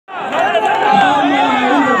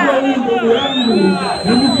yangu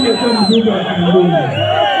na mimi nilikuwa mjumbe wa Bungoma.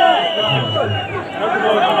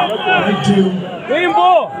 Thank you.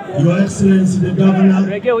 Your Excellency the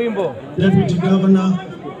Governor, Deputy Governor,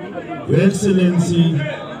 Your Excellency,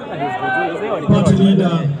 Party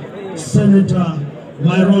Leader, Senator,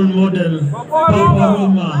 my role model, Papa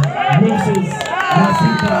Roma, Moses,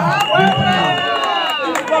 Masika,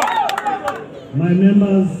 my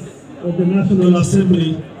members of the National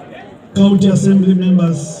Assembly, County Assembly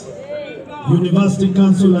members, University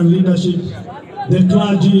Council and leadership, the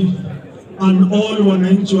clergy, and all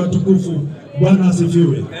wananchi watukufu. Bwana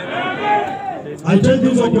asifiwe. I take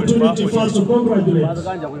this opportunity first to congratulate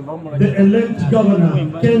the elect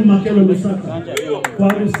governor, Ken Lusaka,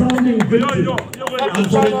 for a resounding victory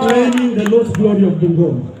and for reclaiming the lost glory of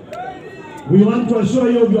Bungoma. We want to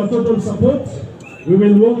assure you of your total support. We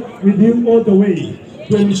will work with you all the way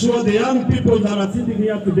to ensure the young people that are sitting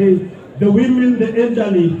here today, the women, the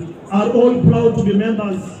elderly, are all proud to be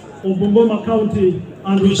members of Bungoma County,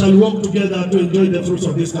 and we shall work together to enjoy the fruits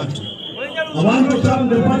of this country. I want to thank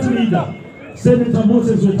the party leader, Senator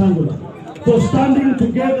Moses Wetangula, for standing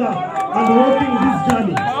together and working this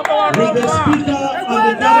journey with the Speaker and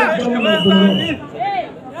the current governor of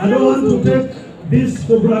Bungoma. I don't want to take this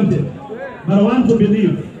for granted, but I want to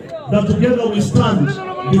believe that together we stand,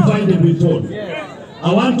 divided we fall.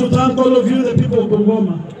 I want to thank all of you, the people of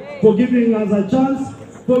Bungoma, for giving us a chance,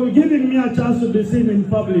 for giving me a chance to be seen in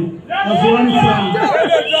public as one son.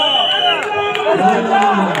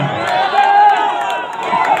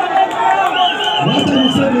 Wacha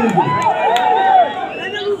niseme hivi.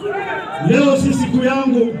 Leo si siku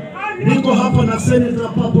yangu, niko hapa na Senator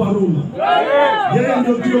Papa Roma. Yeye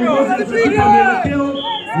ndio kiongozi atatupa mwelekeo,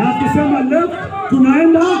 na akisema left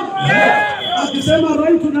tunaenda left, akisema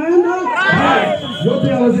right tunaenda right. Yote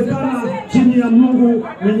yawezekana chini ya Mungu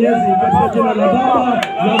Mwenyezi, katika jina la Baba,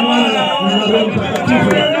 la Mwana na la Roho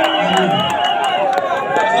Mtakatifu.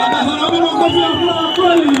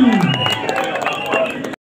 Amen.